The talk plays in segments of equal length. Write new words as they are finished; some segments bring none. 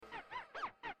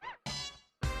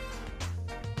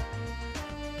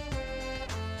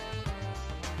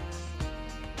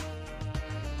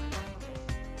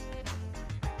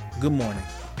Good morning,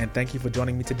 and thank you for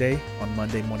joining me today on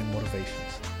Monday Morning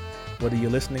Motivations. Whether you're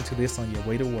listening to this on your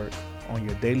way to work, on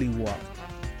your daily walk,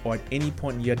 or at any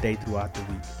point in your day throughout the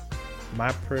week,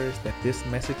 my prayer is that this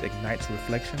message ignites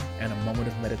reflection and a moment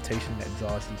of meditation that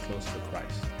draws you closer to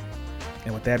Christ.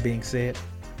 And with that being said,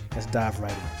 let's dive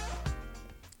right in.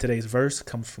 Today's verse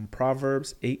comes from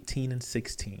Proverbs 18 and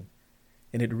 16,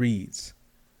 and it reads,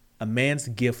 "A man's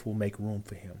gift will make room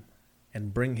for him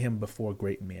and bring him before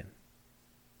great men."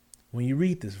 When you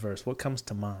read this verse, what comes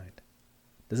to mind?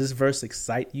 Does this verse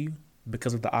excite you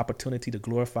because of the opportunity to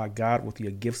glorify God with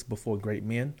your gifts before great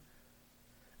men?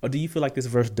 Or do you feel like this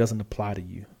verse doesn't apply to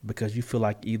you because you feel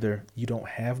like either you don't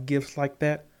have gifts like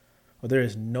that, or there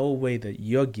is no way that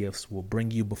your gifts will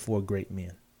bring you before great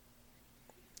men?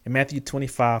 In Matthew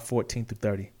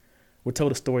 25:14-30, we're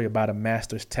told a story about a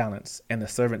master's talents and the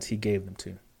servants he gave them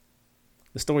to.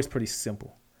 The story's pretty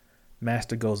simple.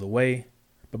 Master goes away,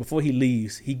 but before he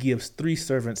leaves, he gives 3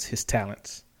 servants his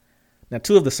talents. Now,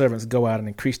 2 of the servants go out and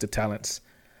increase the talents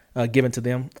given to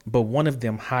them, but one of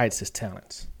them hides his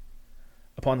talents.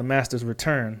 Upon the master's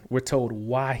return, we're told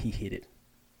why he hid it.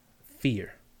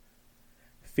 Fear.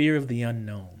 Fear of the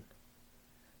unknown.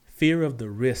 Fear of the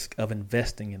risk of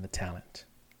investing in the talent.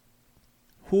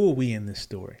 Who are we in this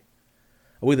story?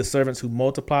 Are we the servants who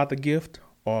multiplied the gift,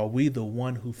 or are we the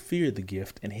one who feared the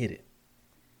gift and hid it?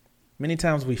 Many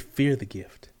times we fear the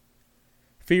gift.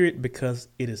 Fear it because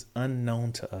it is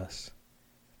unknown to us.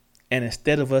 And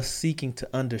instead of us seeking to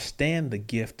understand the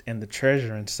gift and the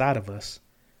treasure inside of us,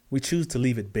 we choose to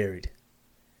leave it buried.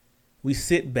 We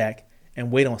sit back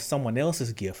and wait on someone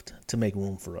else's gift to make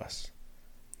room for us,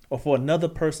 or for another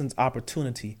person's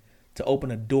opportunity to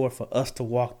open a door for us to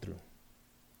walk through.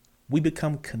 We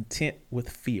become content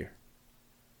with fear.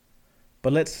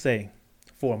 But let's say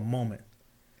for a moment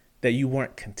that you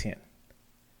weren't content,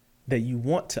 that you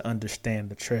want to understand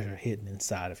the treasure hidden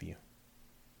inside of you.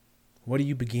 Where do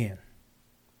you begin?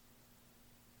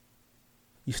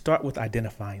 You start with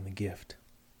identifying the gift.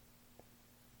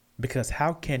 Because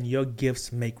how can your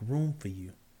gifts make room for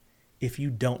you if you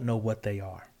don't know what they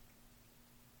are?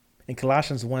 In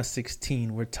Colossians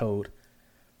 1:16, we're told,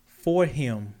 "For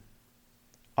him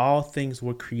all things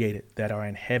were created that are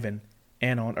in heaven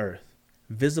and on earth,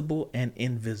 visible and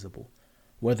invisible,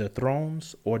 whether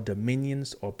thrones or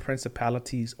dominions or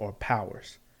principalities or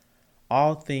powers.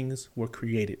 All things were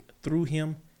created through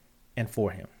him and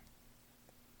for him."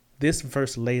 This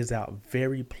verse lays out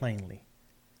very plainly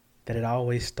that it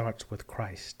always starts with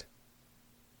Christ.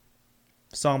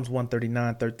 Psalms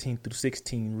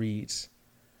 139:13-16 reads,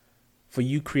 "For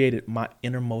you created my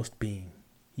innermost being.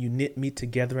 You knit me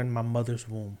together in my mother's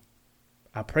womb.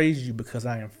 I praise you because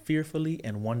I am fearfully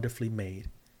and wonderfully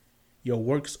made. Your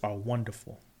works are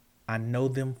wonderful. I know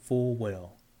them full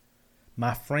well.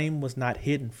 My frame was not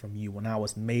hidden from you when I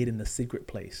was made in the secret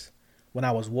place, when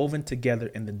I was woven together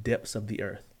in the depths of the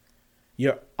earth.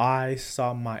 Your eyes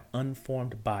saw my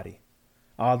unformed body.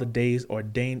 All the days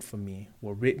ordained for me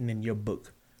were written in your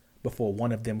book before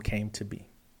one of them came to be."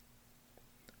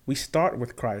 We start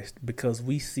with Christ because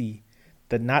we see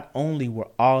that not only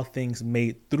were all things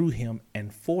made through him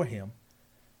and for him,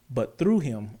 but through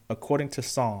him, according to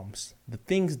Psalms, the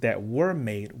things that were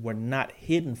made were not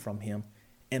hidden from him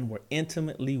and were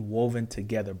intimately woven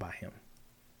together by him.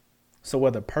 So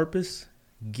whether purpose,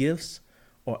 gifts,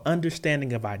 or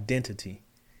understanding of identity,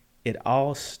 it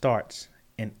all starts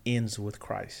and ends with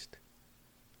Christ.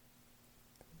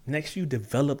 Next, you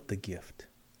develop the gift.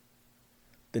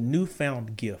 The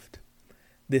newfound gift,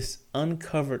 this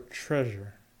uncovered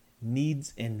treasure,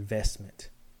 needs investment.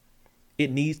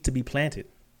 It needs to be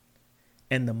planted.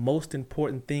 And the most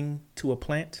important thing to a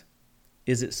plant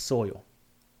is its soil.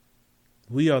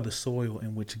 We are the soil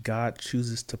in which God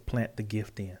chooses to plant the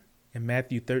gift in. In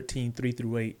Matthew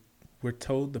 13:3-8, we're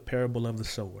told the parable of the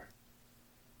sower.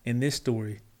 In this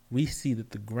story, we see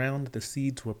that the ground that the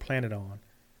seeds were planted on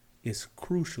is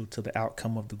crucial to the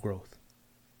outcome of the growth.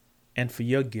 And for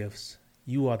your gifts,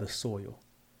 you are the soil.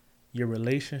 Your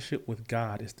relationship with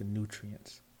God is the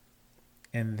nutrients.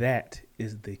 And that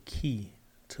is the key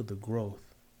to the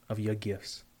growth of your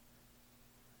gifts.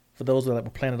 For those that were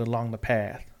planted along the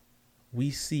path, we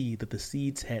see that the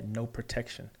seeds had no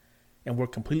protection and were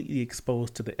completely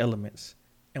exposed to the elements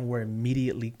and were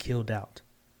immediately killed out.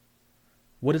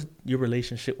 What does your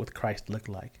relationship with Christ look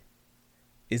like?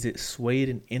 Is it swayed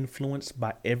and influenced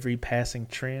by every passing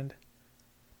trend?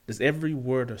 Does every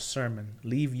word or sermon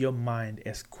leave your mind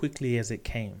as quickly as it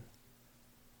came?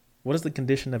 What is the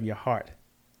condition of your heart?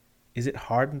 Is it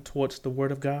hardened towards the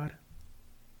word of God?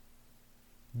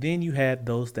 Then you had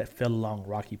those that fell along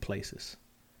rocky places.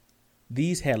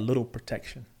 These had little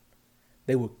protection.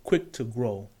 They were quick to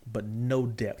grow, but no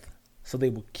depth, so they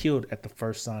were killed at the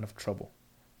first sign of trouble.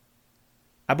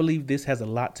 I believe this has a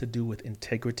lot to do with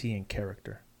integrity and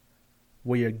character,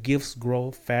 where your gifts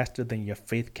grow faster than your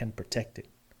faith can protect it.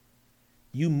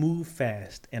 You move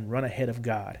fast and run ahead of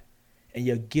God, and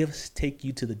your gifts take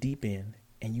you to the deep end,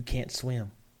 and you can't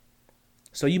swim.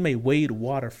 So you may wade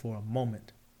water for a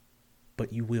moment,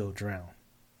 but you will drown.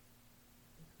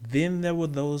 Then there were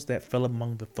those that fell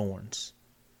among the thorns.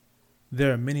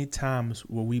 There are many times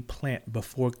where we plant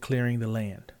before clearing the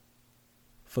land.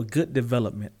 For good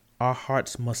development, our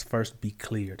hearts must first be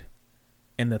cleared.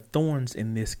 And the thorns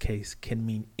in this case can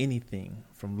mean anything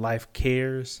from life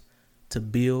cares to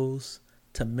bills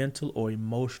to mental or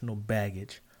emotional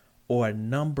baggage or a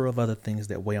number of other things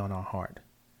that weigh on our heart.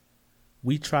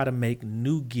 We try to make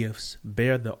new gifts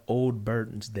bear the old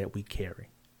burdens that we carry.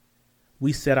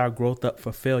 We set our growth up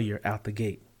for failure out the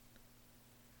gate.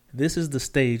 This is the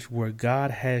stage where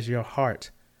God has your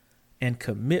heart and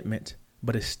commitment,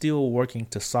 but is still working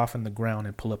to soften the ground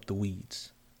and pull up the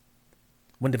weeds.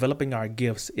 When developing our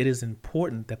gifts, it is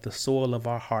important that the soil of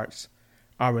our hearts,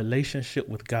 our relationship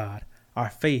with God, our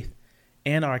faith,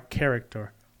 and our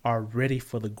character are ready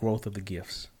for the growth of the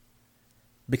gifts.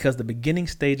 Because the beginning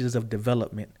stages of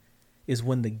development is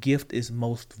when the gift is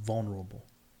most vulnerable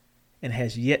and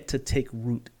has yet to take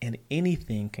root, and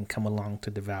anything can come along to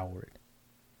devour it.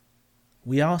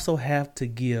 We also have to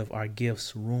give our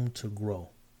gifts room to grow.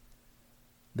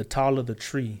 The taller the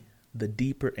tree, the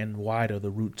deeper and wider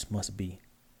the roots must be.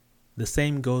 The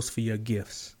same goes for your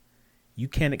gifts. You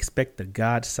can't expect a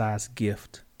God-sized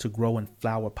gift to grow in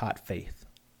flower pot faith.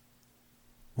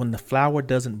 When the flower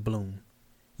doesn't bloom,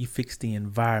 you fix the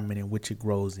environment in which it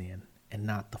grows in and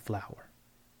not the flower.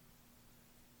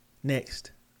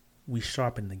 Next, we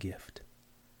sharpen the gift.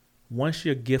 Once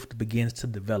your gift begins to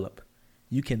develop,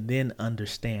 you can then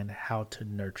understand how to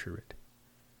nurture it.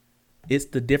 It's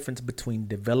the difference between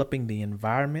developing the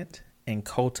environment and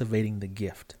cultivating the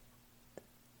gift.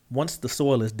 Once the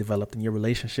soil is developed and your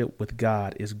relationship with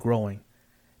God is growing,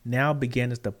 now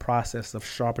begins the process of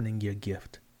sharpening your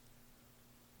gift.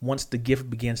 Once the gift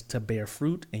begins to bear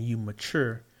fruit and you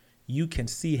mature, you can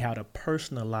see how to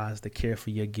personalize the care for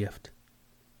your gift.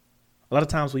 A lot of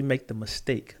times we make the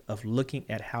mistake of looking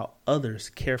at how others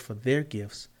care for their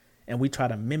gifts and we try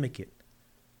to mimic it.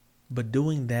 But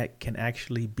doing that can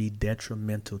actually be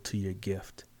detrimental to your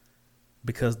gift,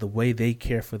 because the way they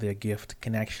care for their gift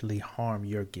can actually harm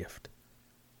your gift.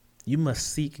 You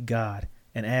must seek God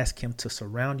and ask Him to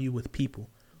surround you with people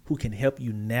who can help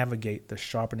you navigate the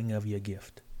sharpening of your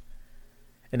gift.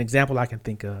 An example I can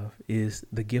think of is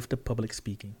the gift of public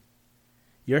speaking.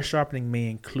 Your sharpening may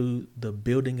include the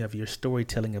building of your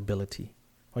storytelling ability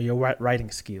or your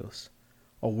writing skills,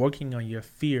 or working on your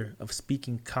fear of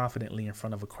speaking confidently in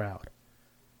front of a crowd,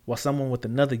 while someone with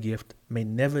another gift may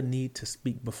never need to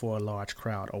speak before a large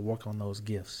crowd or work on those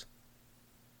gifts.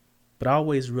 But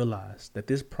always realize that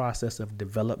this process of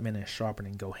development and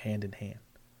sharpening go hand in hand.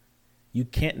 You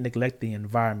can't neglect the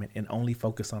environment and only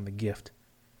focus on the gift,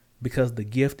 because the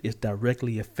gift is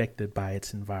directly affected by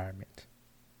its environment.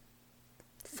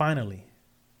 Finally,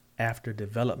 after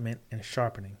development and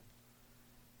sharpening,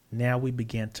 now we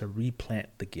begin to replant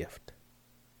the gift.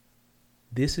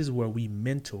 This is where we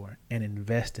mentor and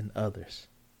invest in others,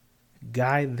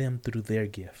 guide them through their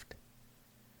gift.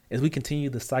 As we continue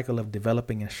the cycle of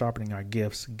developing and sharpening our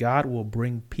gifts, God will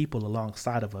bring people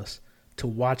alongside of us to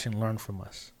watch and learn from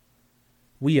us.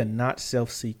 We are not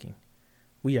self-seeking.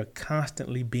 We are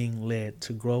constantly being led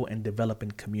to grow and develop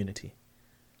in community.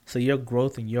 So your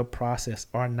growth and your process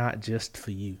are not just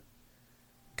for you.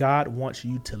 God wants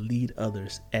you to lead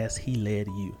others as He led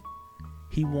you.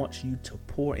 He wants you to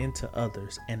pour into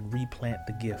others and replant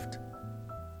the gift.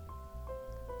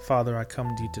 Father, I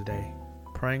come to you today,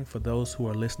 praying for those who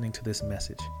are listening to this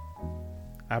message.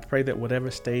 I pray that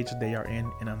whatever stage they are in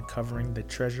uncovering the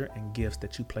treasure and gifts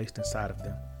that you placed inside of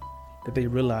them, that they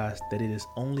realize that it is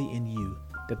only in you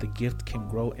that the gift can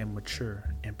grow and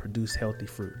mature and produce healthy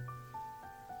fruit.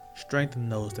 Strengthen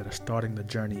those that are starting the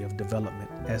journey of development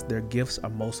as their gifts are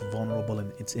most vulnerable in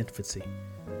its infancy.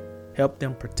 Help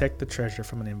them protect the treasure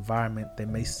from an environment that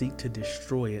may seek to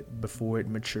destroy it before it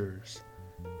matures.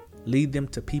 Lead them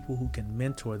to people who can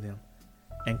mentor them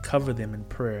and cover them in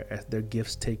prayer as their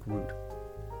gifts take root.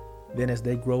 Then as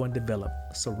they grow and develop,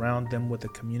 surround them with a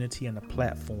community and a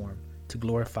platform to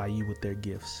glorify you with their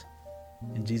gifts.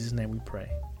 In Jesus' name we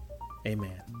pray.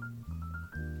 Amen.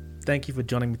 Thank you for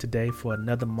joining me today for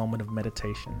another moment of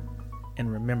meditation.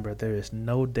 And remember, there is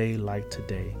no day like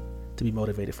today to be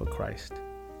motivated for Christ.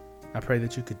 I pray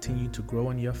that you continue to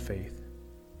grow in your faith,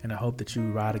 and I hope that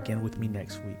you ride again with me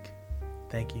next week.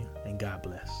 Thank you, and God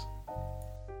bless.